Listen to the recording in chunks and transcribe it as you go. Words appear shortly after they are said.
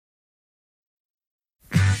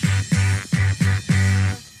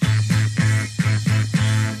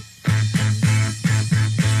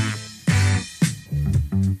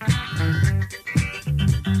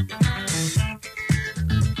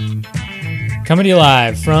Coming to you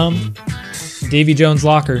live from Davy Jones'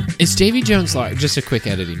 locker. Is Davy Jones' locker, just a quick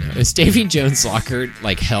editing note, is Davy Jones' locker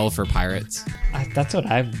like hell for pirates? That's what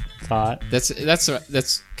I thought. That's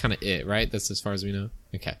kind of it, right? That's as far as we know.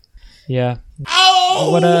 Okay. Yeah.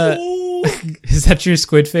 Oh! What is that your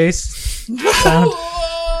squid face sound?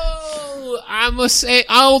 Oh, I'm a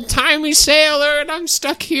old-timey sailor, and I'm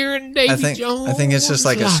stuck here in Davy Jones' I think it's just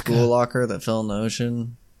like a locker. school locker that fell in the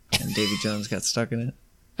ocean, and Davy Jones got stuck in it.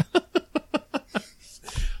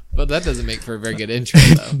 But that doesn't make for a very good intro,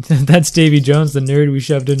 though. That's Davy Jones, the nerd we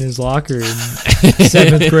shoved in his locker in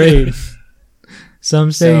 7th grade.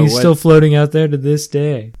 Some say So he's still floating out there to this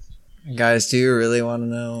day. Guys, do you really want to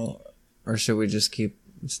know, or should we just keep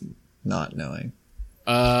not knowing?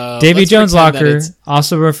 Davy Jones' locker,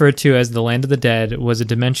 also referred to as the land of the dead, was a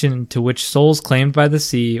dimension to which souls claimed by the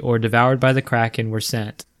sea or devoured by the Kraken were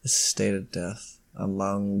sent. The state of death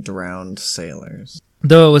among drowned sailors.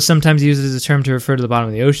 Though it was sometimes used as a term to refer to the bottom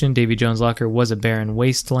of the ocean, Davy Jones' locker was a barren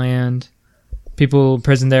wasteland. People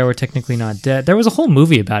imprisoned there were technically not dead. There was a whole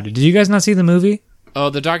movie about it. Did you guys not see the movie? Oh,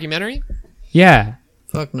 the documentary? Yeah.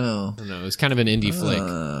 Fuck no. I don't know. It was kind of an indie flick.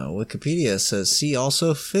 Wikipedia says, see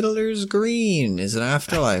also Fiddler's Green is an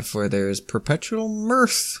afterlife where there is perpetual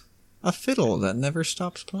mirth. A fiddle that never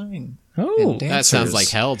stops playing. Oh. That sounds like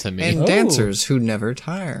hell to me. And dancers who never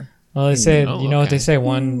tire. Well, they say, you know what they say,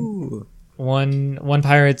 one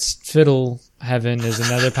pirate's fiddle heaven is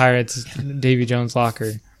another pirate's Davy Jones'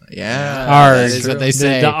 locker. Yeah. Arg. That is what they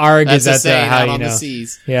say. The arg That's is at the, how you on know. the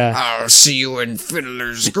seas. Yeah. I'll see you in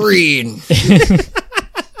Fiddler's Green.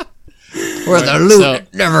 Where the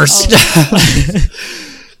loot never stops.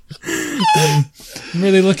 I'm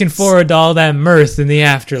really looking forward to all that mirth in the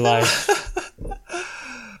afterlife.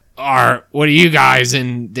 What are you guys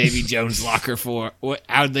in Davy Jones' locker for?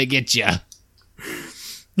 How'd they get you?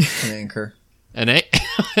 An anchor. An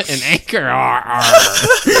anchor? Arr,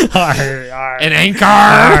 An anchor?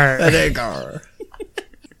 An anchor.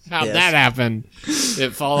 How'd that happen? Did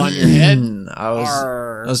it fall on your head? I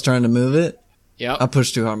was trying to move it. Yep. I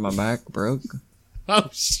pushed too hard, my back broke. Oh,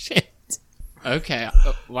 shit. Okay.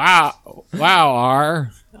 Wow,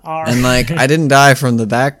 R. And I didn't die from the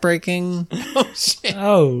back breaking, Oh, shit.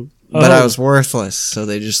 but I was worthless, so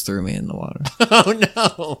they just threw me in the water. Oh,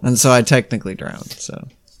 no. And so I technically drowned, so.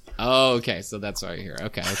 Oh, okay. So that's why you're here.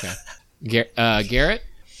 Okay. Garrett?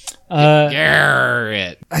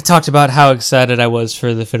 I talked about how excited I was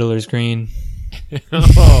for the Fiddler's Green.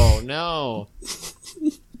 Oh, no.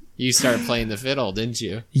 You started playing the fiddle, didn't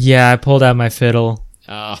you? Yeah, I pulled out my fiddle.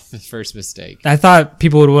 Oh, the first mistake. I thought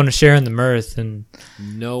people would want to share in the mirth, and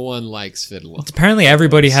No one likes fiddle. apparently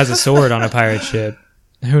everybody has a sword on a pirate ship.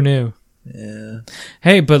 Who knew? Yeah.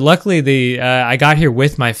 Hey, but luckily I got here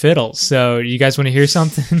with my fiddle, so you guys want to hear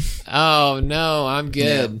something? Oh, no, I'm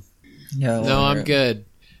good. Yeah. No, I'm good.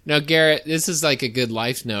 No, Garrett, this is like a good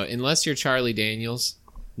life note. Unless you're Charlie Daniels,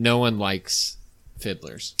 no one likes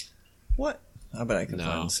fiddlers. What? I bet I can No.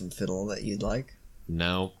 find some fiddle that you'd like.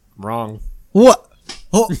 No, wrong. What?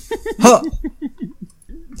 Oh, huh.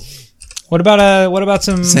 What about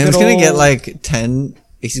some Sam's good gonna get old- 10.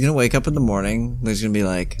 He's gonna wake up in the morning. There's gonna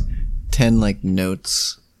be 10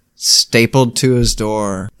 notes stapled to his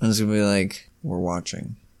door, and it's gonna be "We're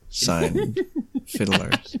watching." Signed,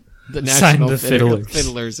 Fiddlers. The Sign National the Fiddlers.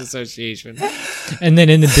 Fiddlers Association. And then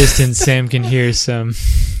in the distance, Sam can hear some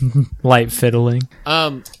light fiddling.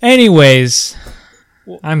 Anyways,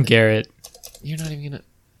 I'm Garrett. You're not even gonna.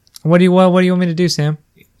 What do you want me to do, Sam?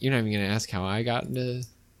 You're not even gonna ask how I got into.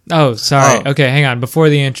 Oh, sorry. Oh. Okay, hang on. Before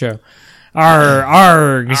the intro,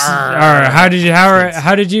 how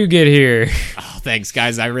did you get here? Oh, thanks,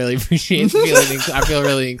 guys. I really appreciate feeling. I feel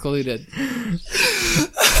really included.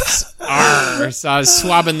 So I was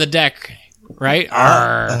swabbing the deck, right?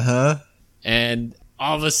 Uh-huh. And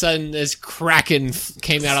all of a sudden, this kraken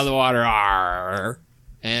came out of the water.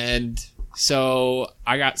 And so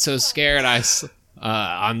I got so scared,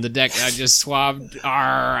 on the deck, I just swabbed.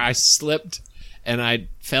 I slipped, and I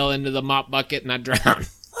fell into the mop bucket, and I drowned.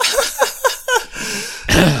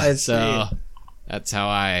 I see. So that's how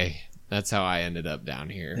I ended up down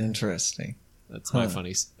here. Interesting. That's my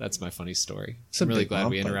funny story. It's a I'm really big glad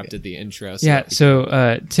mop we bucket. interrupted the intro. Yeah.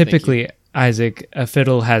 So typically, Isaac, a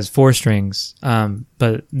fiddle has 4 strings,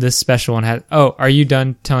 but this special one has. Oh, are you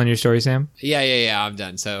done telling your story, Sam? Yeah. I'm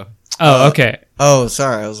done. So Oh, okay. Oh,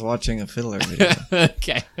 sorry. I was watching a fiddler video.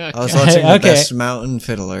 okay. I was watching the Okay. best mountain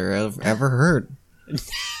fiddler I've ever heard.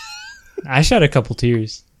 I shed a couple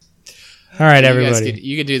tears. All right, everybody.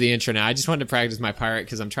 You could do the intro now. I just wanted to practice my pirate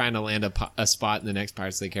because I'm trying to land a spot in the next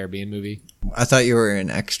Pirates of the Caribbean movie. I thought you were an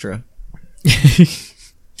extra.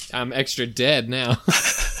 I'm extra dead now.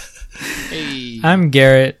 Hey, I'm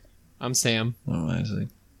Garrett. I'm Sam. Oh, Isaac.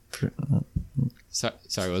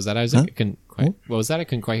 Sorry, what was that, Isaac? Huh? I couldn't quite. What was that? I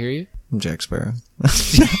couldn't quite hear you. I'm Jack Sparrow.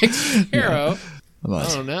 Sparrow. I'm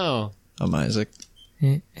Isaac. Oh no. I'm Isaac.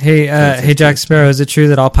 Hey, Jack Sparrow. Is it true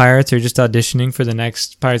that all pirates are just auditioning for the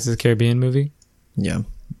next Pirates of the Caribbean movie? Yeah.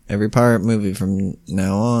 Every pirate movie from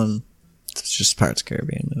now on, it's just Pirates of the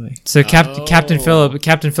Caribbean movie. So Oh. Captain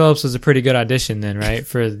Phillips was a pretty good audition then, right,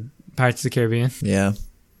 for Pirates of the Caribbean? Yeah.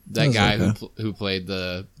 That was guy okay. who played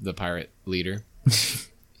the pirate leader.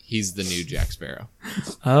 He's the new Jack Sparrow.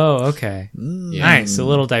 Oh, okay. Yeah. Nice. A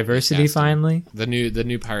little diversity Casting. finally. The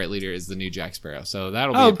new pirate leader is the new Jack Sparrow. So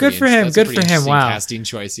that'll be Oh, a good pretty for him. that's a Good pretty for him. interesting Wow. casting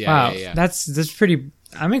choice. Yeah, Wow. yeah. That's pretty.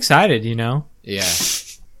 I'm excited. Yeah.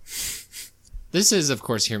 This is, of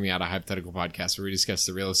course, Hear Me Out, a hypothetical podcast where we discuss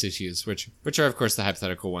the realist issues, which are, of course, the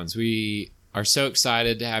hypothetical ones. We are so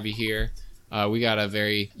excited to have you here. We got a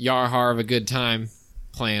very yar-har of a good time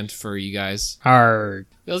planned for you guys. Arg.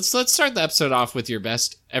 Let's start the episode off with your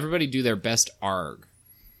best. Everybody do their best arg.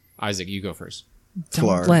 Isaac, you go first.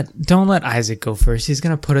 Flarg. Don't let Isaac go first. He's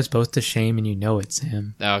gonna put us both to shame, and you know it's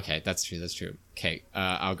him. Okay, that's true. Okay,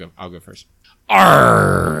 I'll go first.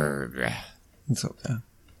 Arg. It's okay.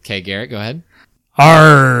 Okay, Garrett, go ahead.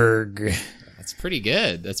 Arg. That's pretty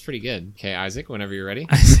good. Okay, Isaac, whenever you're ready.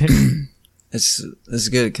 It's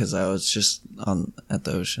good because I was just at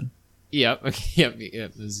the ocean. Yep. Okay.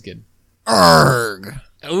 Yep. This is good. Arg.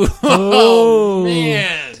 Oh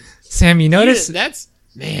man, Sam, you notice? That's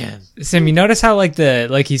man. Sam, you notice how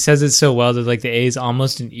he says it so well that the A is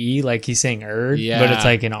almost an E, like he's saying erg, but it's Yeah.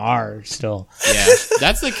 like an R still. Yeah,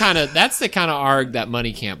 that's the kind of arg that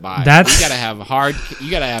money can't buy. That's-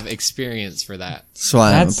 you gotta have experience for that. That's why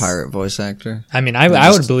I'm a That's- pirate voice actor. I mean,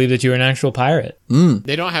 I would believe that you're an actual pirate.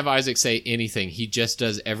 They don't have Isaac say anything. He just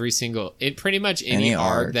does every single. Pretty much any Any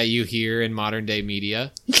arg arg. that you hear in modern day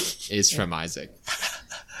media is from Isaac.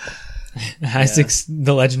 Isaac's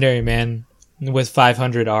the legendary man with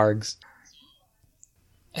 500 args.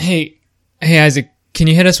 Hey, Isaac, can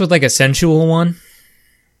you hit us with a sensual one?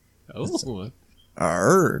 Oh,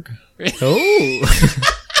 Arg. Oh,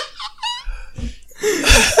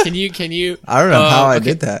 can you? I don't know how I okay.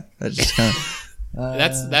 did that. I just kind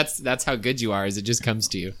of. That's how good you are. Is it just comes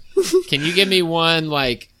to you? Can you give me one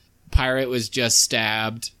pirate was just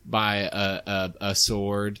stabbed by a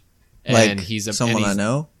sword, and Like he's a someone and I he's,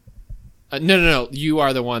 know. No. You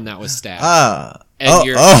are the one that was stabbed, And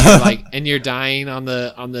and you're dying on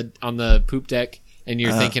the poop deck, and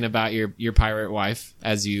you're thinking about your pirate wife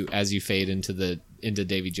as you fade into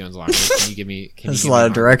Davy Jones' locker. Can you give me? There's a lot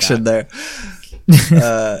of direction there.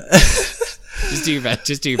 Just do your best.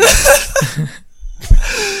 Just do your best.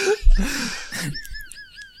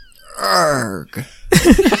 Arg.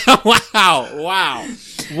 Wow.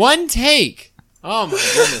 One take. Oh my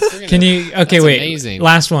goodness. can you? Okay, That's wait. amazing.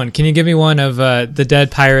 Last one. Can you give me one of the dead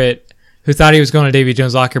pirate who thought he was going to Davy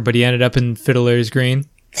Jones' locker, but he ended up in Fiddler's Green?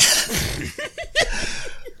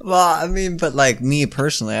 Well, I mean, but me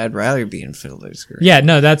personally, I'd rather be in Fiddler's Green. Yeah,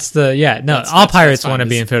 no, all that's pirates fine. want to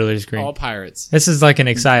be This- in Fiddler's Green. All pirates. This is like an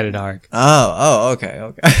excited arc. Oh, okay.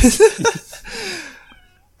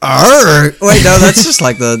 Arg. Wait, no, that's just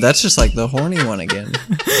like the horny one again.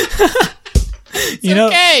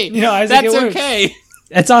 Okay. Isaac, That's it works. okay.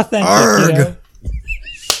 It's authentic. Arg.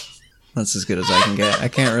 That's as good as I can get. I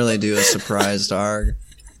can't really do a surprised arg.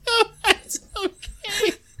 That's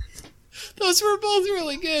okay. Those were both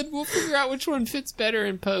really good. We'll figure out which one fits better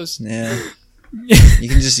in post. Yeah. You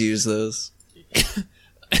can just use those.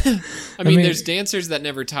 I mean, mean- there's dancers that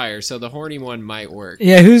never tire, so the horny one might work.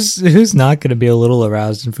 Yeah, who's not going to be a little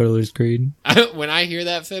aroused in Fiddler's Green? When I hear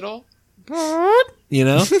that fiddle, You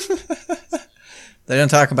know, They don't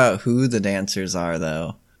talk about who the dancers are,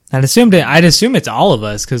 though. I'd assume it's all of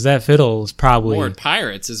us because that fiddle is probably Lord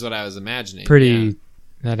Pirates is what I was imagining. pretty.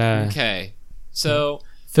 Yeah. That Okay. So,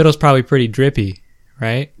 fiddle's probably pretty drippy,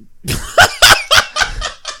 right?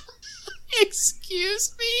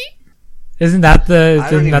 excuse me? Isn't that the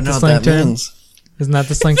slang term? means. Isn't that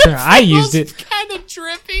the slang term? I used it. Kind of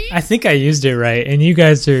drippy. I think I used it right, and you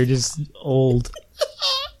guys are just old.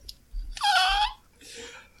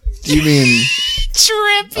 Do you mean?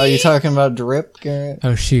 Drippy. Are you talking about drip, Garrett?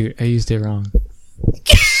 Oh shoot, I used it wrong.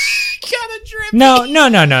 Kind of drippy.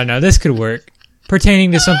 No. This could work.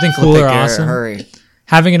 Pertaining to something cool Okay, or Garrett, awesome. hurry.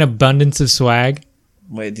 Having an abundance of swag.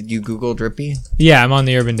 Wait, did you Google drippy? Yeah, I'm on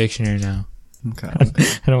the Urban Dictionary now. Okay.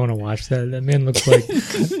 I don't want to watch that. That man looks like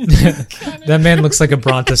that man looks like a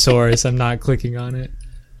brontosaurus. I'm not clicking on it.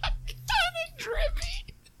 Drippy.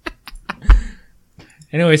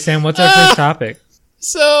 Anyway, Sam, what's our first topic?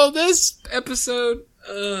 So this episode,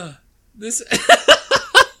 this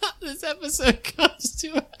episode episode comes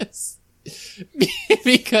to us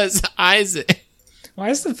because Isaac. Why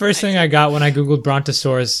is the first thing I got when I googled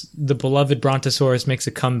Brontosaurus, the beloved Brontosaurus makes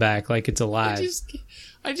a comeback like it's alive?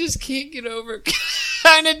 I just can't get over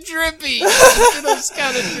kind of drippy. It's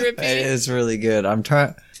kind of drippy. It is really good.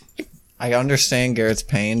 I understand Garrett's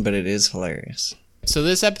pain, but it is hilarious. So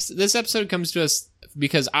this episode comes to us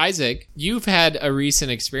because Isaac, you've had a recent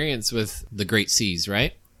experience with the Great Seas,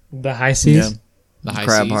 right? The high seas? Yeah. The high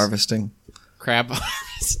Crab seas. harvesting. Crab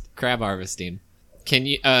harvesting. Can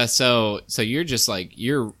you so you're just like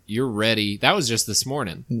you're ready. That was just this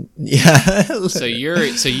morning. Yeah. So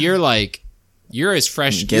you're like you're as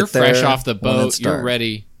fresh Get you're fresh there off the when boat. it's You're dark.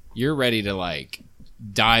 ready. You're ready to like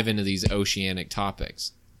dive into these oceanic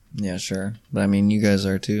topics. Yeah, sure. But I mean, you guys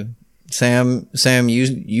are too. Sam,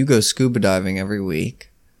 you go scuba diving every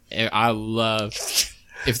week. I love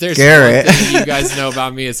if there's Garrett. one thing you guys know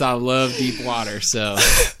about me, it's I love deep water. So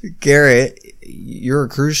Garrett, you're a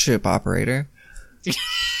cruise ship operator.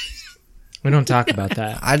 We don't talk about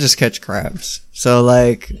that. I just catch crabs. So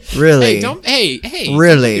like, really? hey,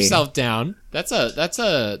 Really? Keep yourself down. That's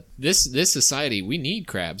a this society, we need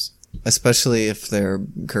crabs. Especially if they're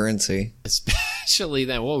currency. Especially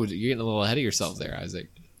then. Whoa, you're getting a little ahead of yourself there, Isaac.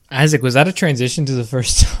 Isaac, was that a transition to the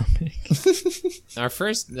first topic? Our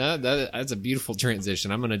first that's a beautiful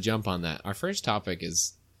transition. I'm going to jump on that. Our first topic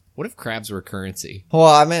is what if crabs were currency? Well,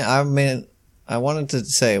 I wanted to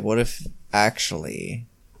say, what if actually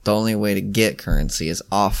the only way to get currency is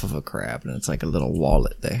off of a crab, and it's like a little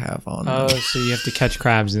wallet they have on them. Oh, so you have to catch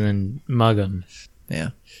crabs and then mug them. Yeah.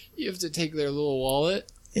 You have to take their little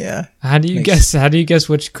wallet. Yeah. How do you guess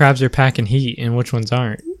which crabs are packing heat and which ones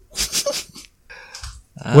aren't?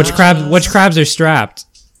 Which crabs are strapped?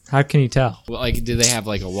 How can you tell? Well, like, do they have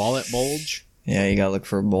like a wallet bulge? Yeah, you gotta look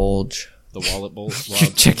for a bulge. The wallet bulge. You're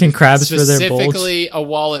checking crabs for their bulge. Specifically, a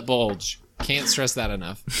wallet bulge. Can't stress that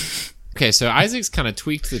enough. Okay, so Isaac's kind of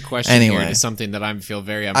tweaked the question Anyway. here to something that I feel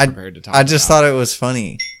very unprepared to talk I just about. thought it was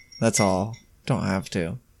funny. That's all. Don't have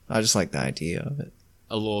to. I just like the idea of it.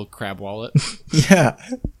 A little crab wallet. Yeah.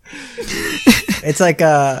 It's like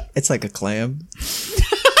a clam.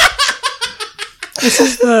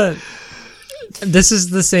 This is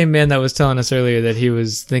the same man that was telling us earlier that he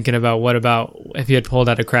was thinking about what about if he had pulled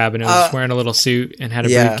out a crab and it was wearing a little suit and had a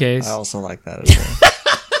briefcase. I also like that as well.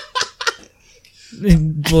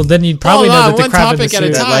 Well, then you'd probably Hold know on, that the one crab in the topic at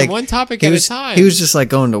a suit. time. Like, One topic he at was, a time. He was just like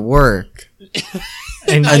going to work.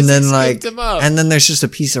 And Isaac And then scooped like, him up. and then there's just a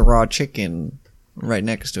piece of raw chicken right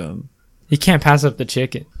next to him. he can't pass up the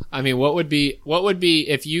chicken. I mean, what would be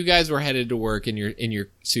if you guys were headed to work in your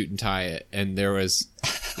suit and tie and there was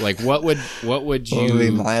like what would What would be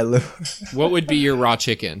you my lure? what would be your raw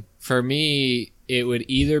chicken? For me, it would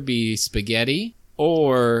either be spaghetti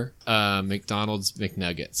or McDonald's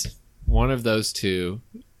McNuggets. One of those two.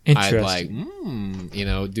 I'd Interesting. like,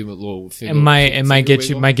 do a little. It might get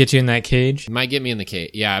you in that cage. It might get me in the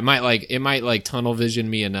cage. Yeah, it might tunnel vision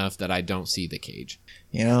me enough that I don't see the cage.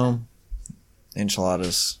 You know,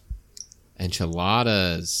 enchiladas.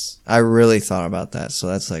 Enchiladas. I really thought about that, so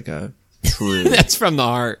that's like a true. That's from the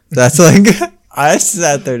heart. That's like I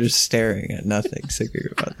sat there just staring at nothing, thinking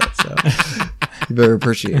about that. So you better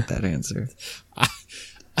appreciate that answer.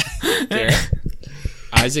 Garrett.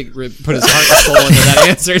 Isaac put his heart and soul into that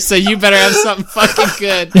answer, so you better have something fucking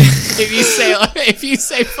good. If you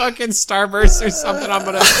say fucking Starburst or something, I'm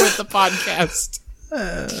gonna quit the podcast.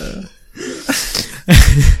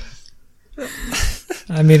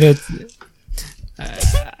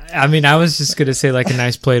 I mean, I was just gonna say like a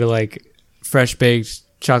nice plate of like fresh baked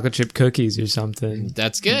chocolate chip cookies or something.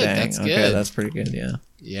 That's good. Dang, That's okay, good. that's pretty good. Yeah.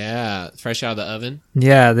 Yeah, fresh out of the oven.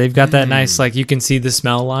 Yeah, they've got that nice like you can see the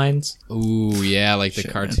smell lines. Ooh, yeah, like the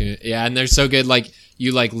Shit, cartoon. Yeah, and they're so good. Like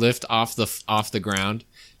you like lift off the ground,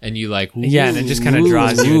 and you like Yeah, and it just kinda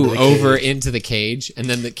draws you into the over cage. into the cage, and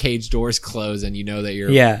then the cage doors close, and you know that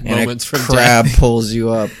you're Yeah. And moments a from crab death. pulls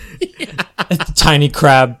you up. Tiny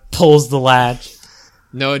crab pulls the latch.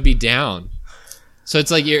 No, it'd be down. So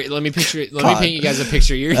it's like let me paint you guys a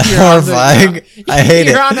picture. You're Horrifying. I hate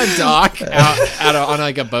you're it. on a dock on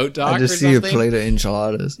like a boat dock I just or see a something. plate of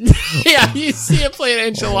enchiladas. Yeah, you see a plate of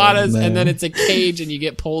enchiladas, man. and then it's a cage, and you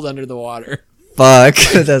get pulled under the water. Fuck,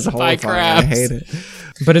 that's horrifying. crabs. I hate it.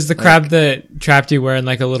 But is the crab that trapped you wearing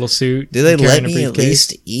like a little suit? Do they let carrying a me at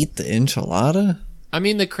briefcase? least eat the enchilada? I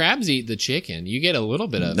mean, the crabs eat the chicken. You get a little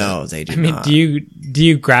bit of it. No, they do I mean, not. do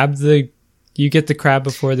you grab you get the crab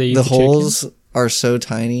before they eat the the holes are so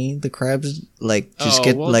tiny. The crabs like just Oh,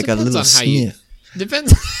 get well, it like a depends little on how you- sniff.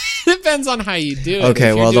 Depends on how you do it. Okay,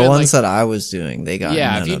 If you're well the doing, ones like, that I was doing, they got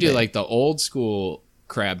yeah, none if you of do it. like the old school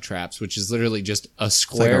crab traps, which is literally just a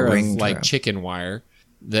square of ring like trap. chicken wire.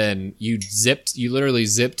 Then you literally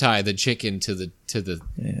zip tie the chicken to the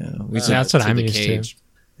That's what to I'm the used to. cage.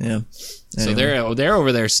 Yeah. So they're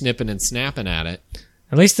over there snipping and snapping at it.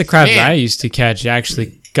 At least the crabs Man. I used to catch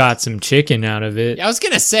actually got some chicken out of it. I was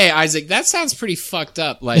gonna say, Isaac, that sounds pretty fucked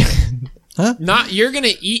up. Like, Huh? you're gonna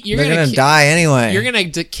eat. You're They're gonna gonna die anyway. You're gonna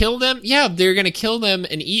kill them. Yeah, they're gonna kill them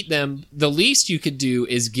and eat them. The least you could do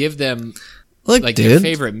is give them Look, like their dude,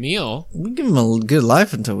 favorite meal. we give them a good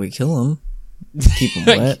life until we kill them. Keep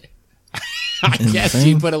them wet. I guess Insane.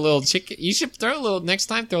 you put a little chicken. You should throw a little next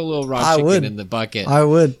time. Throw a little raw I chicken would. in the bucket. I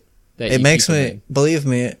would. that It you makes keep 'em me in. believe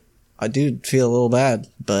me. I do feel a little bad,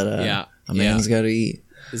 but Yeah, a man's got to eat.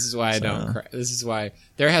 This is why I don't. This is why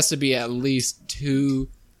there has to be at least two,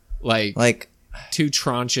 like two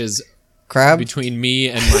tranches Crab. between me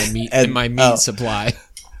and my meat And- my meat oh. supply.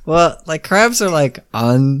 Well, like crabs are like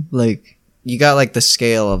on like you got like the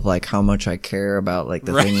scale of like how much I care about like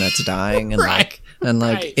the Right. thing that's dying and Right. like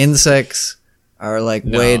Right. insects are like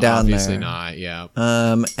No, way down obviously there. not. Yeah.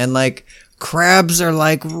 And like crabs are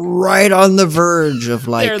like right on the verge of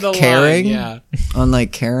like They're the caring line, yeah. on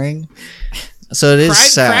like caring. So it is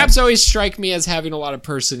sad. Crabs always strike me as having a lot of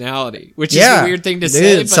personality, which is Yeah, a weird thing to dude,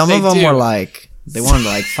 say. But some they of them do. were like they wanted to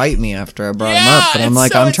like fight me after I brought them Yeah, up, but I'm and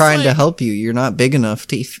like so I'm it's trying to like- help you. You're not big enough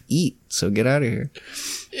to eat, so get out of here.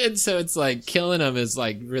 And so it's like killing them is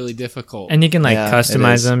like really difficult. And you can like Yeah, it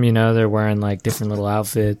customize is. them. You know, they're wearing like different little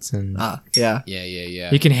outfits, and Yeah,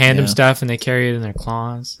 you can hand them Yeah. stuff, and they carry it in their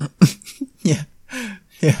claws. yeah.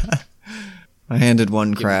 I handed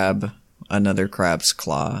one crab another crab's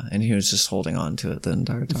claw, and he was just holding on to it the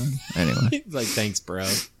entire time. Anyway, like, thanks, bro.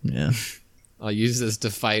 yeah. I'll use this to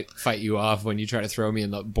fight you off when you try to throw me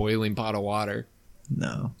in the boiling pot of water.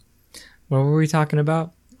 No. What were we talking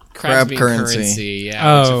about? Crabs Crab being currency.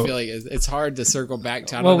 yeah. Which Oh. I feel like it's hard to circle back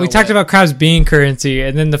to. I don't Well, we know talked what- about crabs being currency,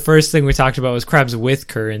 and then the first thing we talked about was crabs with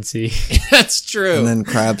currency. That's true. And then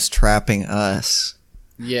crabs trapping us.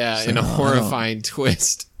 yeah, So, in a I don't- horrifying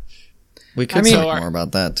twist. We could mean- talk more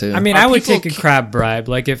about that too. I mean, Are I would people take a crab bribe.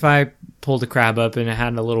 Like if I pulled a crab up and it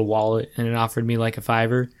had a little wallet and it offered me like a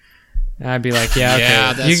 $5, I'd be like, yeah, okay,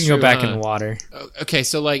 Yeah, that's you can go true, back huh? in the water. Okay,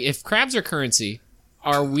 so like if crabs are currency,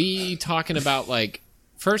 are we talking about like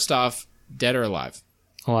first off dead or alive?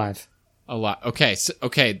 Alive. Alive. Okay, so,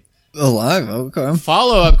 okay. alive. Okay.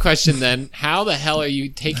 Follow up question then: how the hell are you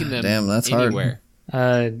taking them? Damn, that's hard. anywhere?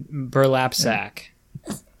 Burlap sack.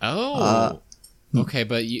 Oh, okay,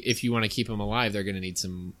 but if you want to keep them alive, they're going to need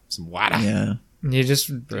some water. Yeah. You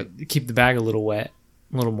just keep the bag a little wet,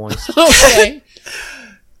 a little moist. Okay,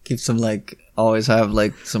 Keep some like always have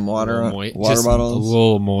like some water water just bottles a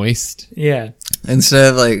little moist. Yeah. instead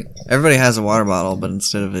of like everybody has a water bottle, but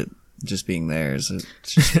instead of it just being theirs, it's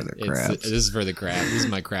just for the This crabs. is for the crab. This is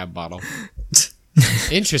my crab bottle.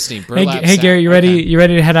 Interesting. Hey, Burlap hey sack. Garrett, you ready? Okay. You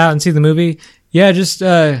ready to head out and see the movie? Yeah, just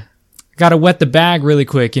gotta wet the bag really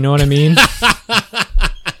quick. You know what I mean?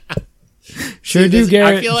 Sure See, do, this-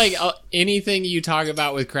 Garrett. I feel like anything you talk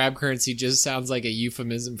about with crab currency just sounds like a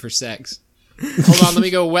euphemism for sex. Hold on, let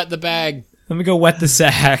me go wet the bag. Let me go wet the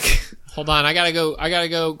sack. Hold on, I gotta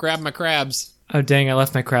go grab my crabs. Oh dang! I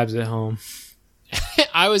left my crabs at home.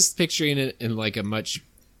 I was picturing it in like a much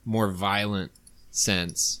more violent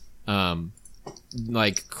sense.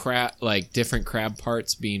 Like different crab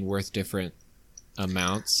parts being worth different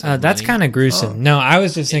amounts. of That's money. kind of gruesome. No, I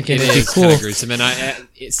was just thinking It it'd be is kind cool. of gruesome, and saying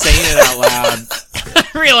it out loud,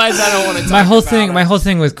 I realize I don't want to. Talk My whole about thing, it. my whole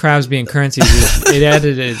thing with crabs being currency, is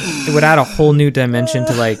it would add a whole new dimension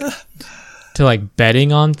to like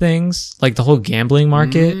betting on things. Like the whole gambling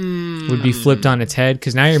market would be flipped on its head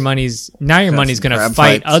because now your money's some gonna crab fight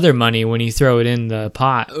fights. other money when you throw it in the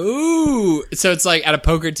pot. Ooh, so it's like at a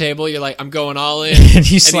poker table, you're like, I'm going all in, And you and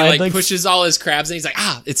he slide like pushes all his crabs, and he's like,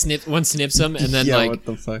 one snips him, and then yeah, like what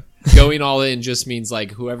the fuck? going all in just means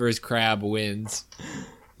like whoever's crab wins.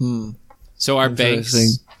 So Interesting.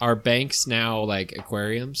 are banks now like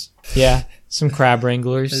aquariums, yeah, some crab They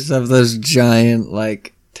wranglers. just have those giant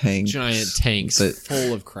like tanks. giant tanks But-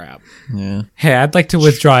 full of crab. Yeah. Hey, I'd like to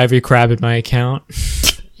withdraw every crab in my account.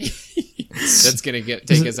 That's gonna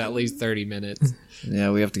take us at least 30 minutes.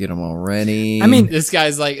 Yeah, we have to get them all ready. I mean, This guy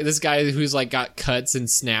who's like got cuts and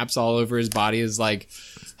snaps all over his body is like,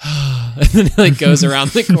 and then he like goes around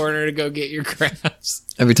the corner to go get your crabs.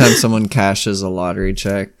 every time someone cashes a lottery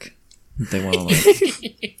check, they want to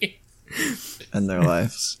like end their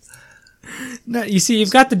lives. no, you see,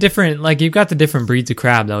 you've got the different breeds of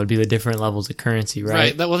crab that would be the different levels of currency,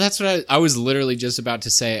 right? Well, that's what I was literally just about to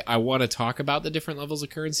say. I want to talk about the different levels of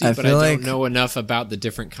currency, I but I feel don't like- know enough about the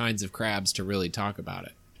different kinds of crabs to really talk about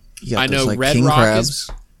it. You got I know those, like, Red king Rock crabs.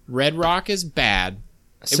 Red Rock is bad.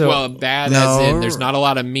 So Well, bad No. as in there's not a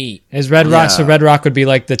lot of meat. is Red Rock? So Yeah. Red Rock would be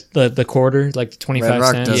like the quarter, like the 25 Red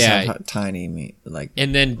Rock cents. does Yeah. have tiny meat, like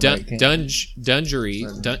And then Right. Dungery,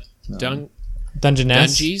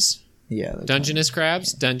 Dungeness. Dungies, yeah. they're Dungeness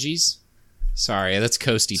crabs, Dungies. Sorry, that's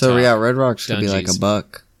coasty So talk. yeah, Red Rocks could be like Dungies. a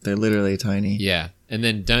buck. They're literally tiny. Yeah, and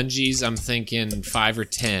then Dungies, I'm thinking 5 or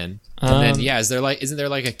 10. And then isn't there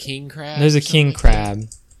like a king crab? There's or a king something like that? crab.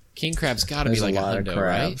 King crab's got to be There's like a lot of hundo, right?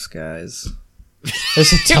 crabs, guys.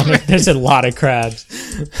 There's a lot of crabs.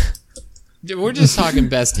 Dude, we're just talking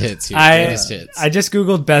best hits here. I Greatest hits. I just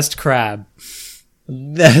googled best crab.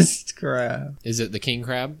 Best crab. Is it the king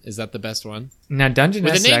crab? Is that the best one? Now Dungeness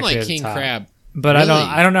With a is name actually like at the king top. crab. But Really?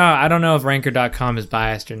 I don't know if ranker.com is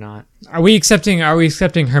biased or not. Are we accepting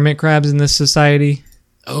hermit crabs in this society?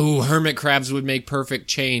 Oh, hermit crabs would make perfect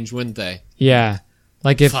change, wouldn't they? Yeah.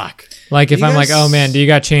 Like if Fuck. like if You I'm like, guys- "Oh man, do you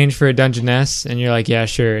got change for a Dungeness?" and you're like, "Yeah,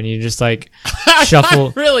 sure." And you just like shuffle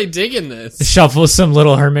I'm really digging this. shuffle some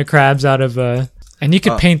little hermit crabs out of and you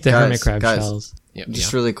could Oh, paint the guys, hermit crab guys. shells. Yep,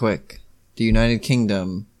 Just yeah. really quick. The United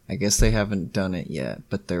Kingdom, I guess they haven't done it yet,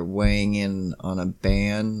 but they're weighing in on a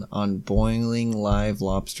ban on boiling live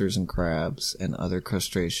lobsters and crabs and other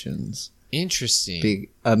crustaceans Interesting.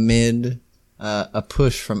 amid a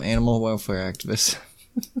push from animal welfare activists.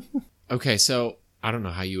 Okay, so I don't know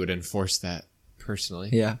how you would enforce that personally.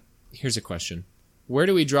 Yeah. Here's a question. Where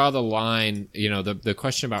do we draw the line? You know, the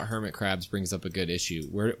question about hermit crabs brings up a good issue.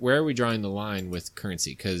 Where are we drawing the line with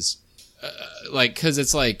currency? Because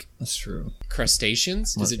it's like That's true.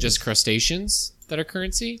 crustaceans. Is it just crustaceans that are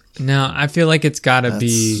currency? No, I feel like it's got to That's-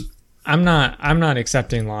 be I'm not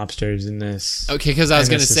accepting lobsters in this. Okay, because I was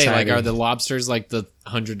In going to this say, like, society. are the lobsters like the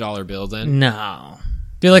 $100 bill then? No. I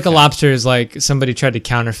feel like a lobster is like somebody tried to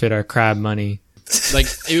counterfeit our crab money. Like,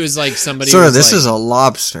 it was like somebody. Sir, was this like, is a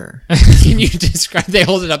lobster. Can you describe? They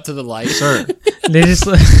hold it up to the light. Sir. They just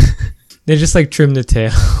they just like trim the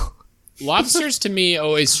tail. Lobsters to me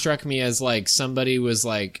always struck me as like somebody was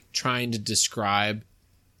like trying to describe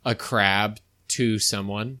a crab to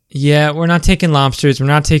someone. Yeah, we're not taking lobsters. We're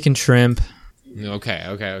not taking shrimp.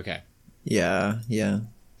 Okay. Yeah, yeah.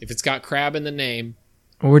 If it's got crab in the name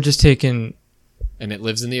We're just taking and it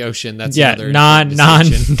lives in the ocean, that's yeah, another non.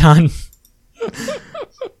 distinction.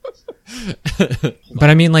 But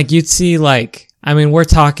I mean, like you'd see, like we're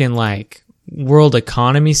talking like world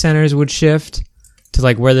economy centers would shift to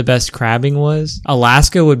like where the best crabbing was.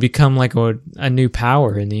 Alaska would become like a new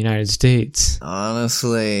power in the United States.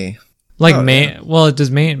 Honestly. Like Oh, Maine. yeah. Well,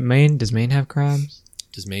 does Maine have crabs?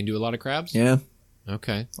 Does Maine do a lot of crabs? Yeah.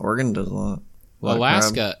 Okay. Oregon does a lot. Lot of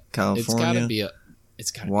Alaska, crab. it's got California. to be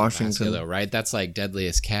Washington, Washington. Alaska, though, right? That's like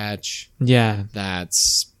deadliest catch. Yeah.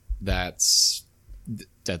 That's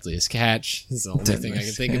deadliest catch. Is the only thing I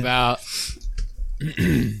can Deadliest think catch. about.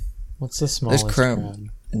 What's the smallest crab.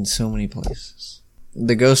 In so many places.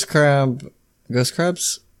 The ghost crabs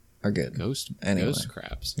are good. Ghost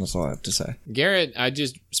crabs. That's all I have to say. Garrett, I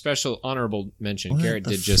just special honorable mention. What Garrett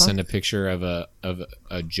the did just fuck? send a picture of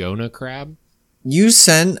a Jonah crab, You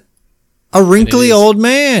sent a wrinkly is- old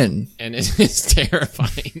man. and it is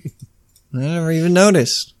terrifying. I never even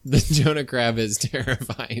noticed. The Jonah crab is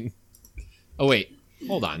terrifying. Oh wait,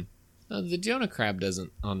 hold on. No, the Jonah crab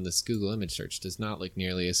doesn't on this Google image search does not look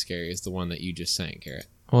nearly as scary as the one that you just sent, Garrett.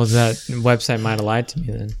 Well, that website might have lied to me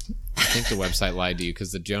then. I think the website lied to you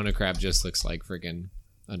because the Jonah crab just looks like friggin'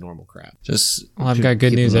 a normal crab. Just Well, I've got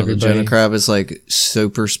good keep news, it on. The everybody. Jonah crab is like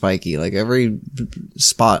super spiky. Like every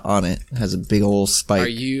spot on it has a big old spike. Are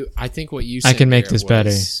you? I think what you. I Sent can make Garrett this better.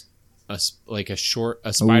 was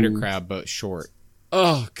a spider Ooh. crab, but short.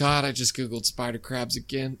 Oh God! I just googled spider crabs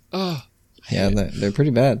again. Oh, Yeah, they're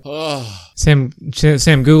pretty bad. oh. Sam,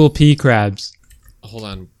 Google pea crabs. Hold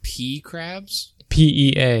on, pea crabs.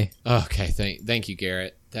 PEA. Okay, thank you,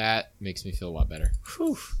 Garrett. That makes me feel a lot better.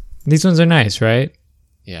 Whew. These ones are nice, right?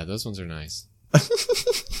 Yeah, those ones are nice.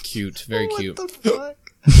 Cute, very cute. What the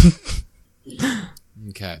fuck?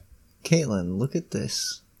 Okay. Caitlin, look at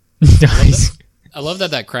this. Nice. I love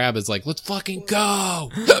that crab is like, let's fucking go.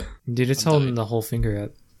 Dude, it's I'm holding dying. the whole finger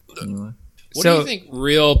up. Anyway. What So- do you think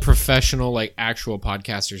real professional, like actual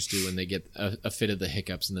podcasters do when they get a fit of the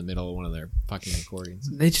hiccups in the middle of one of their fucking recordings?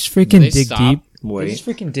 They just freaking They dig stop? deep. They Wait. just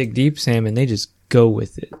freaking dig deep, Sam, and they just go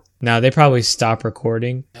with it. Now, they probably stop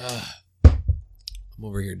recording. I'm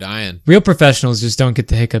over here dying. Real professionals just don't get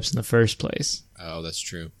the hiccups in the first place. Oh, that's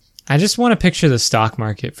true. I just want to picture the stock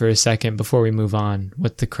market for a second before we move on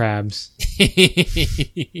with the crabs.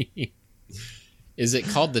 Is it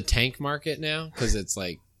called the tank market now? Because it's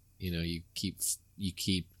like, you keep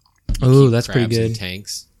Ooh, that's pretty crabs in good.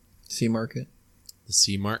 tanks. Sea market. The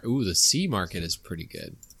sea market. Ooh, the sea market is pretty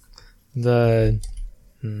good. The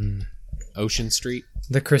Ocean Street.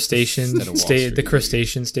 the crustacean Instead of Wall Street. the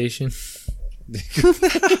crustacean station.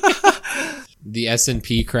 The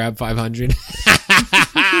S&P Crab 500.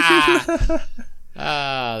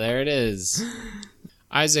 Ah, there it is.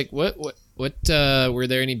 Isaac, what were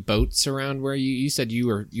there any boats around where you said you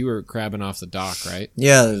were crabbing off the dock, right?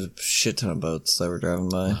 Yeah, there's a shit ton of boats that were driving A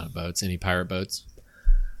by. lot of boats. Any pirate boats?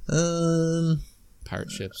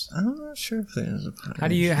 Pirate ships? I'm not sure if there's a pirate.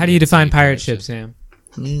 How do you define pirate ships, Sam?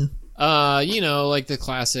 Yeah. Like the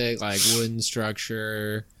classic, like wooden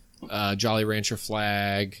structure, Jolly Rancher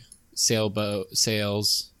flag, sailboat,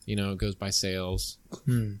 sails, it goes by sails.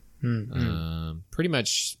 Pretty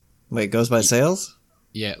much, Wait, it goes by sails?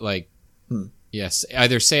 yeah, like, yes,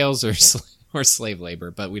 either sails or or slave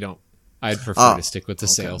labor, but I'd prefer to stick with the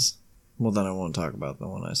sails. Well, then I won't talk about the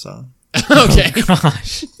one I saw. Okay.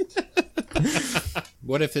 Gosh.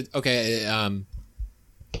 What if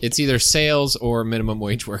it's either sales or minimum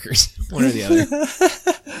wage workers, one or the other.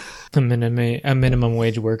 A minimum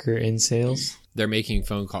wage worker in sales. They're making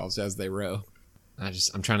phone calls as they row.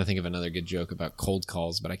 I'm trying to think of another good joke about cold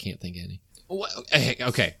calls, but I can't think of any.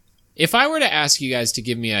 Okay. If I were to ask you guys to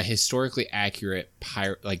give me a historically accurate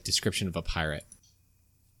pirate, like description of a pirate,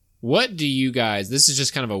 what do you guys, this is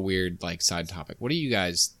just kind of a weird like side topic. What do you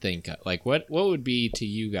guys think? Like what would be to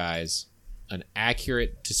you guys an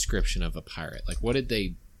accurate description of a pirate? Like what did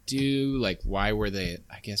they do? Like why were they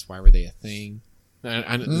a thing?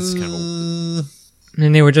 This is kind of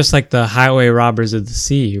And they were just like the highway robbers of the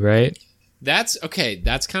sea, right? That's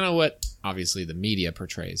kind of what obviously the media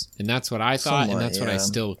portrays. And that's what I thought, Somewhat, and that's what I yeah.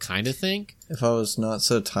 still kind of think. If I was not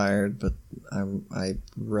so tired, but I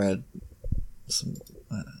read some.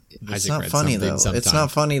 It's Isaac not read funny something though. sometime. It's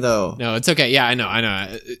not funny though. No, it's okay. Yeah, I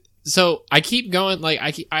know. So I keep going, like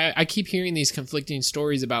I keep hearing these conflicting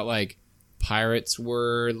stories about like pirates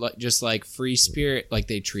were just like free spirit, like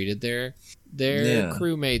they treated their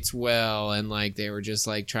crewmates well, and like they were just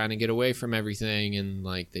like trying to get away from everything, and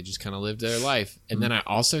like they just kind of lived their life. And then I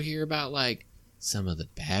also hear about like some of the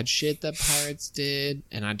bad shit that pirates did,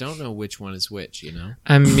 and I don't know which one is which,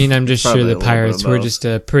 I mean, I'm just Probably sure a the little pirates bit of were both. just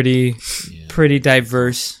a pretty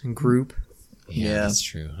diverse group. Yeah, Yeah. that's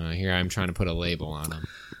true. Here I'm trying to put a label on them.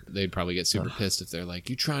 They'd probably get super pissed if they're like,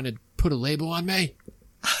 "You trying to put a label on me?"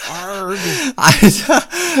 Arg.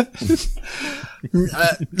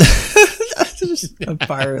 Just a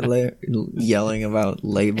pirate yelling about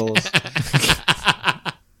labels.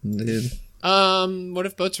 Dude. What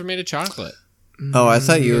if boats were made of chocolate? Oh, I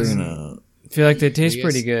thought you were gonna. I feel like they taste Yes.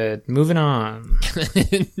 pretty good. Moving on.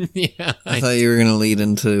 Yeah. I thought you were gonna lead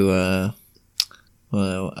into.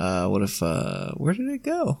 What if? Where did it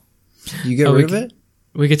go? You get rid of it?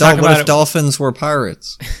 We could talk What about if it. dolphins were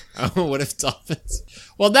pirates? Oh, what if dolphins?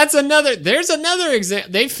 Well, there's another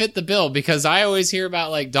example. They fit the bill because I always hear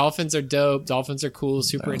about like dolphins are dope, dolphins are cool,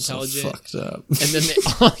 super They're so intelligent. fucked up. And then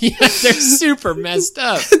they're super messed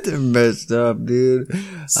up. They're messed up, dude.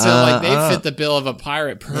 So like they fit the bill of a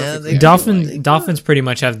pirate perfectly. they do. Dolphins pretty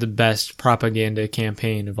much have the best propaganda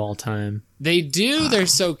campaign of all time. They do. They're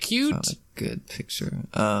so cute. Found a good picture.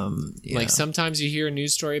 Yeah. Like sometimes you hear a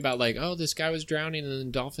news story about like, oh, this guy was drowning and then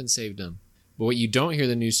a dolphin saved him. But what you don't hear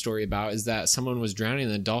the news story about is that someone was drowning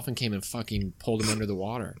and the dolphin came and fucking pulled him under the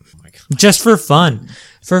water. Oh my god! Just for fun.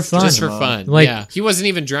 For fun. Just for fun. Like- Yeah, he wasn't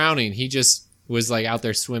even drowning. He just was like out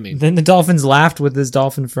there swimming. Then the dolphins laughed with his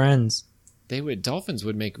dolphin friends. Dolphins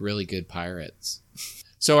would make really good pirates.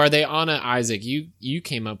 So are they on Isaac? You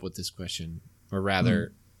came up with this question, or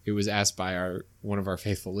rather, it was asked by one of our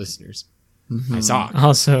faithful listeners. Isaac.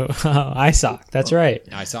 Also, ISOC. That's right.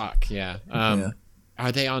 Isaac. Yeah. Yeah.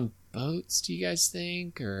 Are they on boats? Do you guys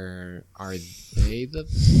think, or are they the?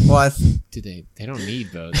 Well, They don't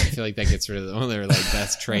need boats. I feel like that gets rid of one of their like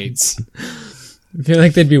best traits. I feel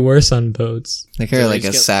like they'd be worse on boats. they carry So they like a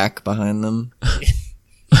just get- sack behind them.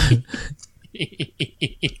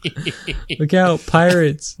 Look out,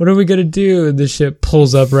 pirates. What are we going to do? And the ship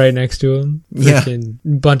pulls up right next to them. Yeah. Freaking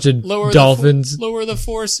bunch of Lower dolphins. Lower the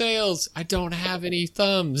foresails. I don't have any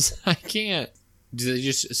thumbs. I can't. Do they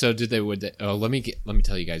just? So did they? Would they? Oh, let me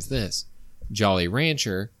tell you guys this. Jolly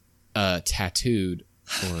Rancher, tattooed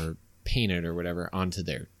or painted or whatever onto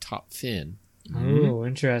their top fin. Oh,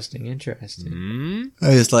 interesting. Mm-hmm.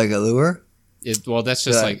 Oh, just like a lure? Well, that's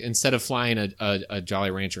just Yeah. like instead of flying a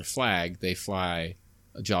Jolly Rancher flag, they fly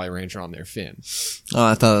a Jolly Rancher on their fin. Oh,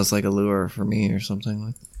 I thought it was like a lure for me or something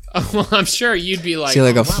like that. Oh, well, I'm sure you'd be like, See,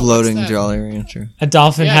 like oh, a wow, what's floating that? Jolly Rancher. A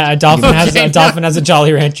dolphin, Yeah, a dolphin has okay, a dolphin has a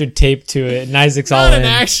Jolly Rancher taped to it, and Isaac's all Not an in.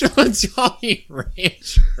 actual Jolly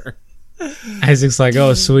Rancher. Isaac's like,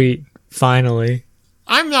 "Oh, sweet, finally."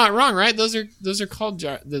 I'm not wrong, right? Those are called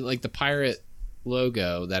the pirate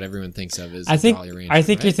logo that everyone thinks of as Jolly Rancher. I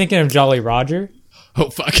think right? you're thinking of Jolly Roger. Oh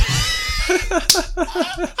fuck!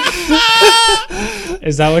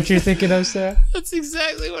 Is that what you're thinking of, Sam? That's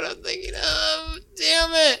exactly what I'm thinking of. Damn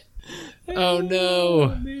it! Oh no!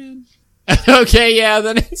 Man. Okay, yeah,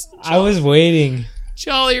 then it's I was waiting.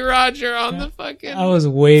 Jolly Roger on the fucking. I was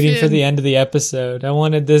waiting for fin. the end of the episode. I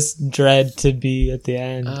wanted this dread to be at the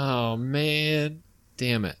end. Oh man,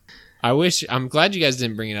 damn it! I'm glad you guys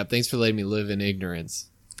didn't bring it up. Thanks for letting me live in ignorance.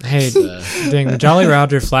 Hey, dang, the Jolly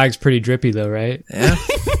Roger flag's pretty drippy though, right? Yeah.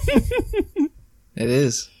 It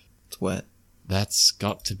is. It's wet. That's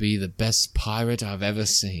got to be the best pirate I've ever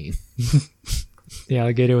seen. The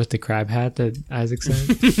alligator with the crab hat that Isaac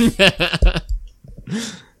said.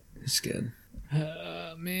 It's good.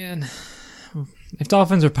 Man, if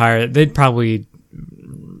dolphins were pirate, they'd probably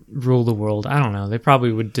rule the world. I don't know. They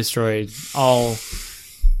probably would destroy all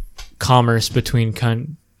commerce between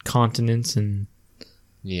continents, and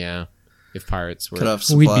Yeah, if pirates were. Cut off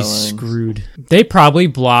supply we'd be lines. screwed. They probably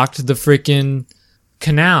blocked the freaking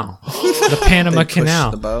canal, the Panama They pushed Canal.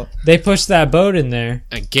 the boat. They pushed that boat in there.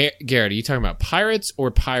 Garrett, are you talking about pirates or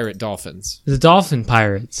pirate dolphins? The dolphin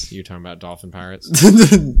pirates. You're talking about dolphin pirates?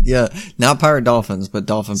 Yeah, not pirate dolphins, but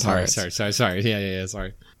dolphin sorry. pirates. Sorry. Yeah,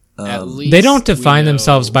 sorry. At Um, least They don't define we know-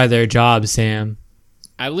 themselves by their job, Sam.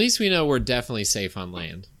 At least we know we're definitely safe on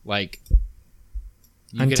land. Like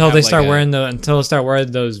you could Until have, they like, start a- wearing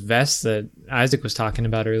those vests that Isaac was talking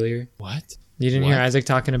about earlier. What? You didn't hear What? Isaac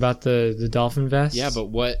talking about the dolphin vests? Yeah, but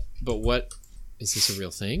what is this a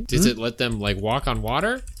real thing? Does it let them like walk on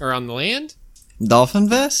water or on the land? dolphin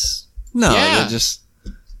vests? No, Yeah. they just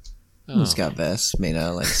Oh, it's got vests made out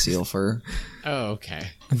of like seal fur. oh okay.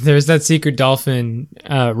 There's that secret dolphin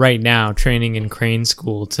right now training in crane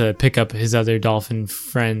school to pick up his other dolphin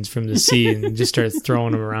friends from the sea and just start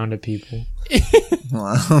throwing them around at people.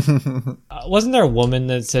 Wow. Wasn't there a woman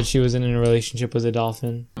that said she was in a relationship with a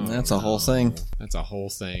dolphin? That's a whole thing. That's a whole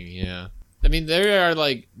thing. Yeah. I mean, there are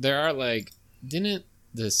like didn't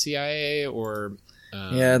the CIA or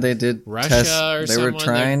Yeah, they did Russia test. or They were someone,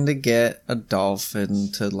 trying to get a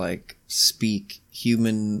dolphin to like speak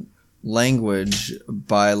human language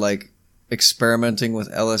by like experimenting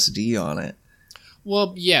with LSD on it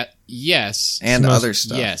well, yeah, yes, and most- other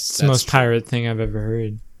stuff. yes, It's the most pirate thing I've ever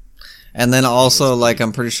heard. And then also like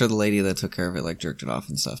I'm pretty sure the lady that took care of it like jerked it off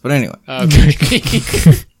and stuff. But anyway, Okay.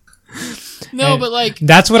 No, but like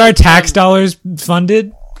That's what our tax dollars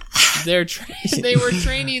funded? they were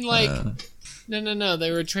training like no,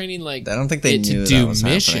 they were training like I don't think they it knew to do that was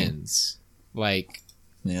happening. missions. Like,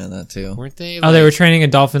 Yeah, that too. weren't they? Oh, they were training a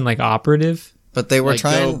dolphin like operative? But they were like,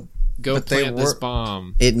 trying. go but they plant this were-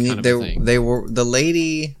 bomb. It kind need of they a thing. they were the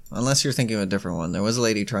lady. Unless you're thinking of a different one, there was a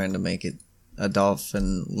lady trying to make it a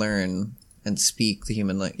dolphin learn and speak the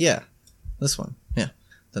human language. Yeah, this one. Yeah,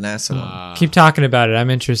 the NASA one. Keep talking about it. I'm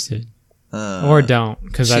interested. Or don't,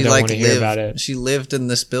 because I She, don't like, want to hear lived- about it. She lived in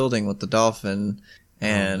this building with the dolphin,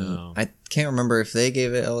 and no. I can't remember if they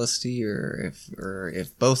gave it LSD or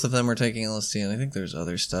if both of them were taking LSD. And I think there's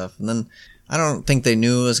other stuff. And then I don't think they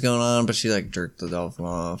knew what was going on, but she like jerked the dolphin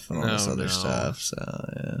off and all this Oh, other no. stuff.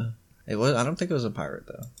 So yeah, it was. I don't think it was a pirate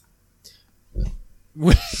though.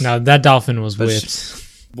 No, that dolphin was But whipped.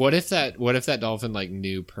 What if that dolphin like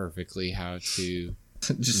knew perfectly how to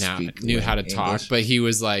Just speak knew how to English. talk, but he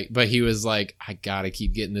was like, I gotta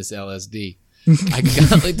keep getting this LSD. I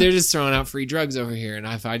got like they're just throwing out free drugs over here, and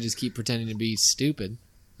if I just keep pretending to be stupid,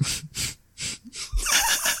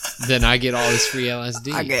 then I get all this free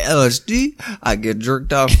LSD. I get LSD. I get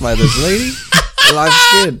jerked off by this lady.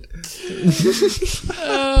 Life's good.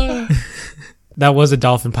 That was a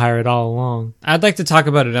dolphin pirate all along. I'd like to talk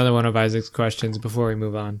about another one of Isaac's questions before we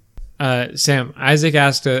move on. Sam, Isaac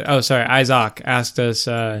asked Isaac asked us,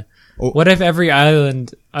 what if every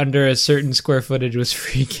island under a certain square footage was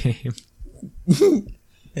free game?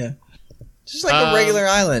 Yeah, just like a regular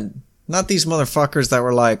island. Not these motherfuckers that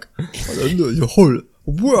were like, the whole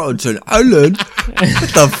world's an island.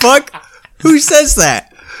 What the fuck? Who says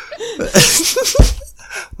that?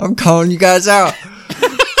 I'm calling you guys out.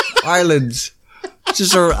 Islands.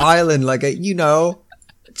 Just an island, like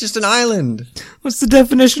just an island. What's the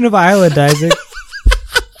definition of island, Isaac?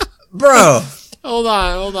 Bro, Hold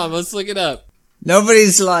on, let's look it up.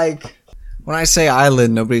 nobody's like, when I say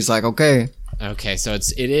island, nobody's like, okay. Okay, so it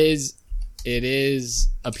is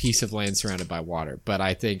a piece of land surrounded by water, but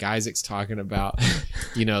I think Isaac's talking about,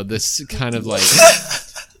 this kind of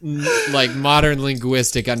like modern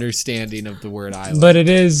linguistic understanding of the word island. But it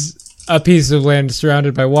is a piece of land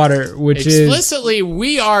surrounded by water, which is... Explicitly,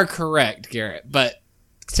 we are correct, Garrett, but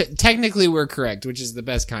technically we're correct, which is the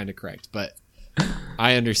best kind of correct, but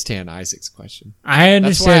I understand Isaac's question. I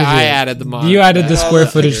understand. That's why I added the mod. You added the square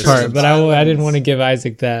the footage part, figures. but I didn't want to give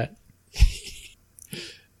Isaac that.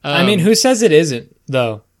 I mean, who says it isn't,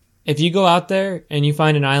 though? If you go out there and you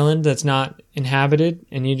find an island that's not inhabited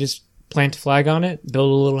and you just plant a flag on it,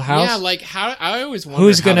 build a little house. Yeah, like how I always wonder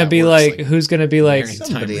who's how gonna that be works, who's gonna be like,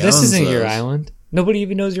 Somebody this owns isn't your those. island. Nobody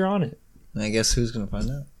even knows you're on it. I guess who's gonna find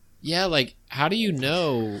out? yeah, like how do you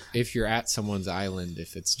know if you're at someone's island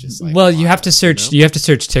if it's just like Well, you have to wild, search. you know? You have to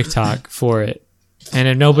search TikTok for it, and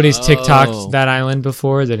if nobody's Oh. TikToked that island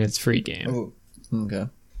before, then it's free game. Oh, okay.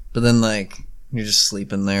 But then, like, you're just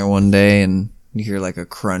sleeping there one day and you hear, like, a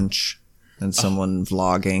crunch and someone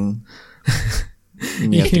vlogging.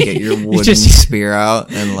 And you have to get your wooden just- spear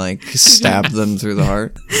out and, like, stab them through the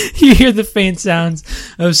heart. You hear the faint sounds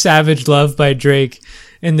of "Savage Love" by Drake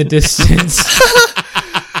in the distance,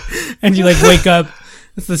 and you like wake up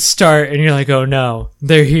at the start, and you're like, "Oh no,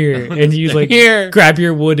 they're here!" And you like here. grab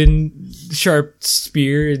your wooden sharp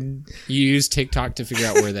spear and You use TikTok to figure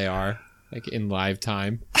out where they are, like in live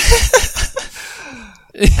time.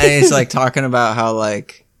 And he's, like, talking about how,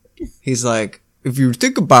 like, he's like, if you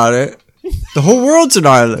think about it, the whole world's an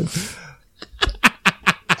island.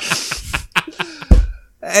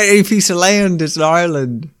 Any piece of land is an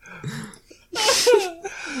island.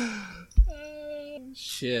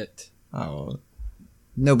 Shit. Oh,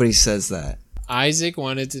 nobody says that. Isaac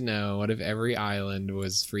wanted to know what if every island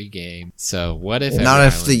was free game. So what if Not every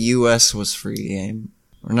if island- the U.S. was free game,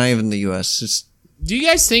 or not even the U.S. Just Do you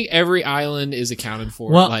guys think every island is accounted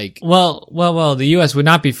for? well, like well. The U.S. would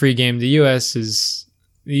not be free game. The U.S. is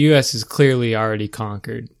clearly already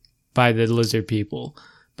conquered by the lizard people.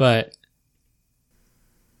 But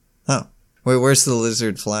oh, wait, where's the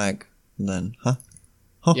lizard flag then? Huh?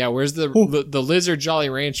 yeah, where's the lizard Jolly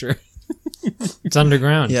Rancher? it's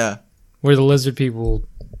underground. Yeah, Where the lizard people.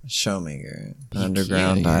 show me your Yeah,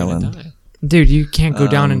 underground you're gonna island. die. Dude, you can't go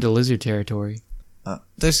down into lizard territory.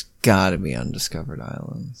 There's gotta be undiscovered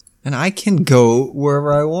islands, and I can go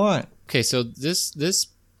wherever I want. Okay, so this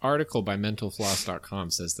article by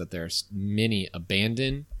mentalfloss.com says that there's many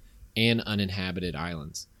abandoned and uninhabited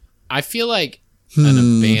islands. I feel like an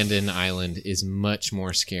abandoned island is much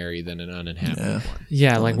more scary than an uninhabited Yeah. one.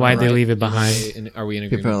 Yeah, like why'd they Right? leave it behind? Are we in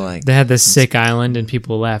agreement? People are there? like, They had this sick island and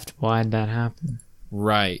people left. Why'd that happen?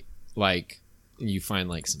 Right, like you find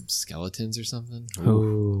like some skeletons or something.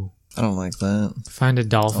 Ooh. I don't like that. Find a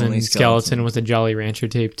dolphin Only skeleton skeleton. with a Jolly Rancher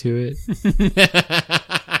taped to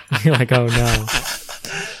it. You're like, oh no.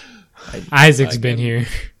 Isaac's been here.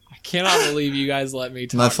 I cannot believe you guys let me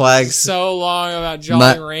talk My flag's so long about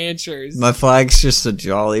Jolly Ranchers. my flag's just a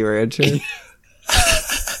Jolly Rancher.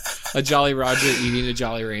 A Jolly Roger eating a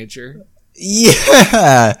Jolly Rancher.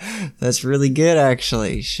 Yeah, that's really good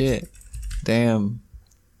actually. Shit, damn,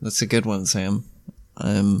 that's a good one, Sam.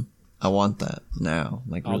 I want that now,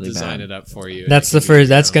 like I'll really design bad. it up for you. That's and the it can be first.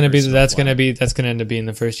 That's your gonna own be. personal That's gonna flag. be. That's gonna end up being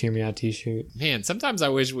the first Hear Me Out T-shirt. Man, sometimes I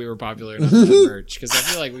wish we were popular enough to have merch because I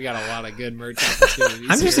feel like we got a lot of good merch opportunities.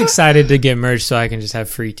 I'm just here. excited to get merch so I can just have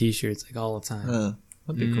free T-shirts like all the time.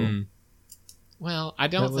 That'd be cool. Mm. Well, I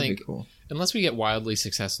That don't would think be cool. unless we get wildly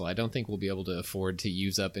successful, I don't think we'll be able to afford to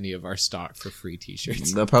use up any of our stock for free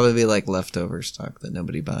T-shirts. There'll probably be like leftover stock that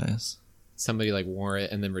nobody buys. Somebody like wore it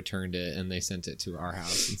and then returned it, and they sent it to our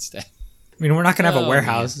house instead. I mean, we're not gonna have a Oh,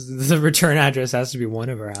 warehouse. The return address has to be one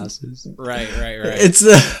of our houses. Right. It's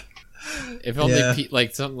the If only Yeah.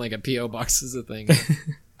 like something like a PO box is a thing.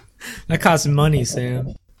 That costs money,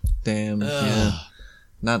 Sam. damn. Ugh. Yeah,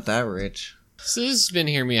 not that rich. So this has been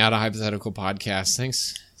Hear Me Out, a hypothetical podcast.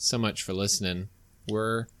 Thanks so much for listening.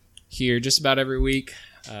 We're here just about every week,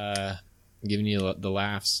 giving you the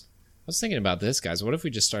laughs. I was thinking about this, guys. What if we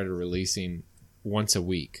just started releasing once a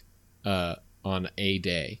week on a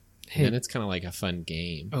day? And then it's kind of like a fun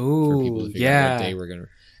game for people Oh, to figure out yeah. what day we're going to...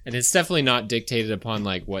 And it's definitely not dictated upon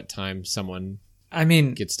like what time someone I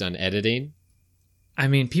mean, gets done editing.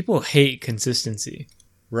 people hate consistency.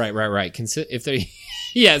 Right. If they,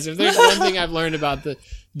 yes, if there's one thing I've learned about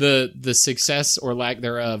the success or lack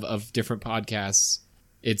thereof of different podcasts,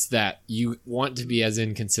 it's that you want to be as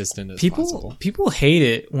inconsistent as possible. People hate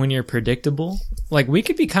it when you're predictable. Like we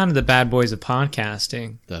could be kind of the bad boys of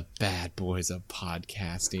podcasting. The bad boys of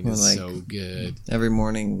podcasting Well, is like- so good. Every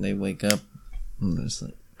morning they wake up and there's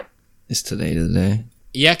like, is today the day?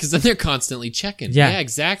 Yeah, because then they're constantly checking. Yeah. Yeah,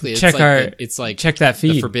 exactly. Check It's like Check that the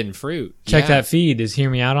feed. forbidden fruit. Check Yeah. that feed. Is Hear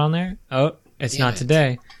Me Out on there? Oh, it's Damn not it.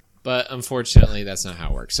 today. But unfortunately, that's not how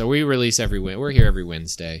it works. So we release we're here every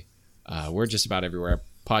Wednesday. We're just about everywhere.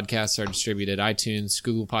 Podcasts are distributed: iTunes,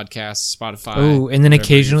 Google Podcasts, Spotify. Oh, and then whatever your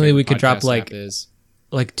occasionally we favorite could drop, podcast like, app is.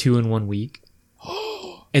 like 2 in 1 week,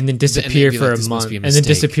 and then disappear for a month, and then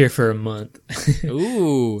disappear for a month.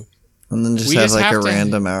 Ooh. And then just We have just like have a to-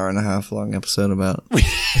 random hour and a half long episode about.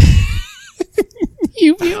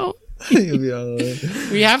 You feel. You'll be all right.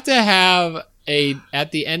 We have to have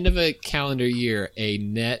at the end of a calendar year, a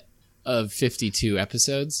net of 52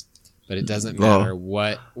 episodes, but it doesn't matter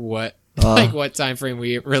what time frame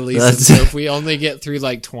we release it. That's- So if we only get through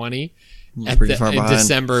like 20 Pretty far in behind.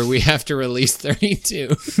 December, we have to release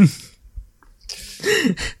 32.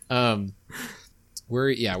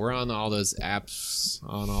 We're on all those apps,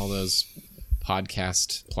 on all those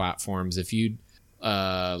podcast platforms. If you'd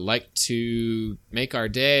like to make our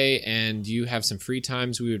day and you have some free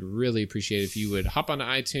times, we would really appreciate if you would hop onto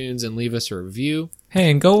iTunes and leave us a review. Hey,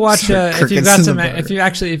 and go watch Start if you've cooking got some some butter. if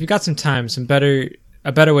you got some time,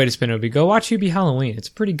 a better way to spend it would be go watch Hubie Halloween. It's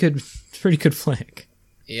a pretty good flick.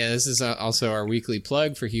 Yeah, this is also our weekly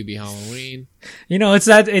plug for Hubie Halloween. You know, it's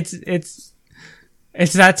that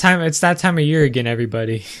time of year again,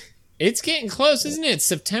 everybody. It's getting close, isn't it? It's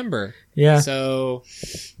September. Yeah. So,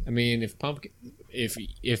 I mean, if pumpkin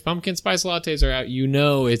spice lattes are out, you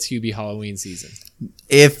know it's Hubie Halloween season.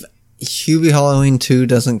 If Hubie Halloween 2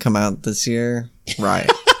 doesn't come out this year, right?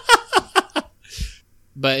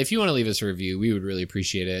 But if you want to leave us a review, we would really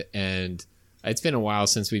appreciate it. And it's been a while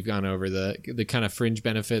since we've gone over the kind of fringe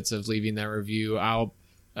benefits of leaving that review.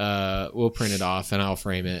 We'll print it off and I'll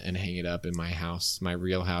frame it and hang it up in my house, my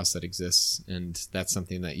real house that exists. And that's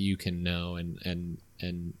something that you can know and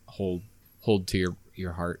hold to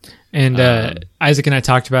your heart. And Isaac and I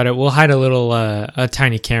talked about it. We'll hide a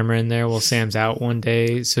tiny camera in there while Sam's out one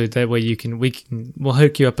day, so that way we'll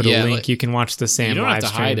hook you up at a link. You can watch the Sam You don't live have to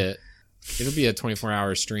stream. hide it. It'll be a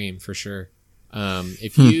 24-hour stream for sure.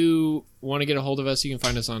 If you want to get a hold of us, you can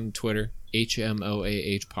find us on Twitter,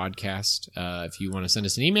 HMOAH Podcast. If you want to send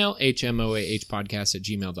us an email,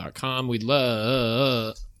 hmoahpodcast@gmail.com. We'd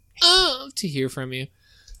love to hear from you.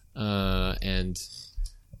 And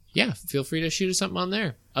yeah, feel free to shoot us something on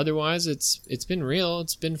there. Otherwise, it's been real.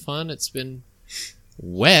 It's been fun. It's been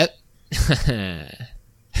wet. And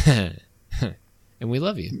we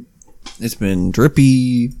love you. It's been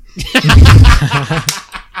drippy.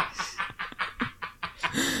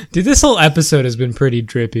 Dude, this whole episode has been pretty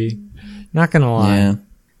drippy. Not gonna lie. Yeah.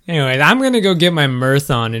 Anyway, I'm gonna go get my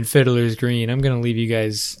mirth on in Fiddler's Green. I'm gonna leave you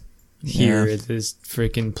guys here Yeah. at this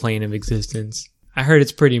freaking plane of existence. I heard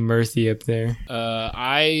it's pretty mirthy up there.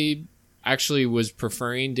 I actually was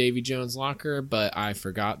preferring Davy Jones' Locker, but I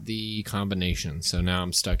forgot the combination. So now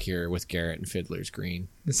I'm stuck here with Garrett and Fiddler's Green.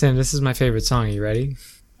 Sam, this is my favorite song. Are you ready?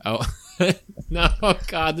 Oh, no,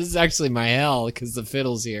 God, this is actually my hell because the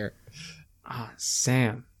fiddle's here. Ah,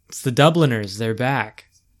 Sam. It's the Dubliners. They're back.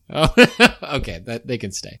 Oh, okay, they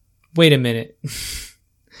can stay. Wait a minute.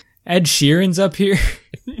 Ed Sheeran's up here?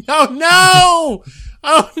 Oh, no!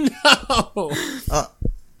 Oh, no!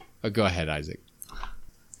 Oh, go ahead, Isaac.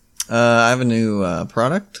 I have a new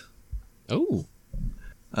product, Oh.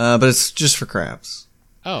 but it's just for crabs.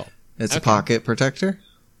 Oh. It's Okay. a pocket protector.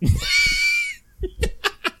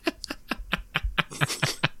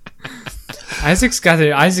 Isaac's got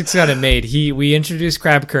it made. We introduced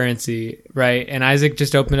crab currency, right? And Isaac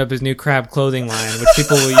just opened up his new crab clothing line, which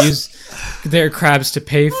people will use their crabs to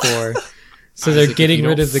pay for. So they're Isaac, if getting you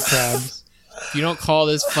rid don't- of the crabs. If you don't call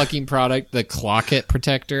this fucking product the Clocket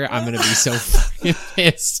Protector, I'm going to be so fucking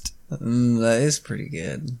pissed. That is pretty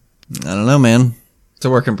good. I don't know, man. It's a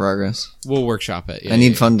work in progress. We'll workshop it. Yeah, I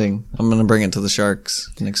need yeah, funding. I'm gonna bring it to the Sharks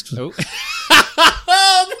next. Oh.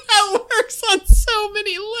 Oh, that works on so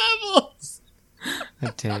many levels. I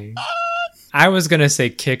tell you. I was gonna say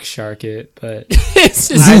kick shark it, but This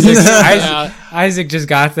is Isaac just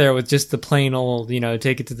got there with just the plain old,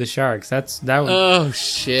 take it to the Sharks. That's Oh,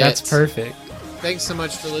 shit. that's perfect. Thanks so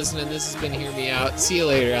much for listening. This has been Hear Me Out. See you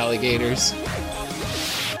later, alligators.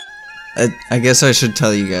 I guess I should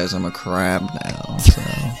tell you guys I'm a crab now. So,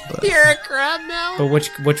 but You're a crab now? But which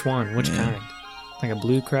one? Which kind? Like a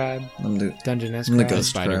blue crab, I'm the Dungeness I'm the crab, ghost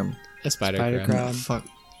spider. crab. A spider spider crab. crab, Fuck.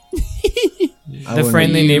 the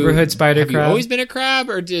friendly neighborhood spider Have you crab. always been a crab,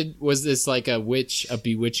 or was this like a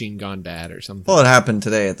bewitching gone bad or something? Well, it happened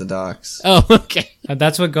today at the docks. Oh, okay.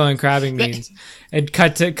 That's what going crabbing means. And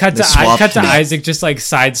cut to swapped me. Isaac just like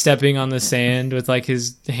sidestepping on the sand with like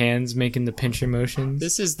his hands making the pincher motions.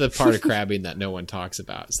 This is the part of crabbing that no one talks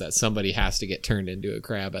about, is that somebody has to get turned into a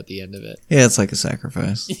crab at the end of it. Yeah, it's like a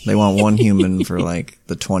sacrifice. They want one human for like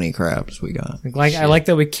the 20 crabs we got. I like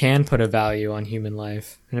that we can put a value on human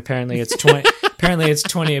life, and apparently it's 20. Apparently it's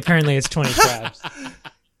 20 crabs.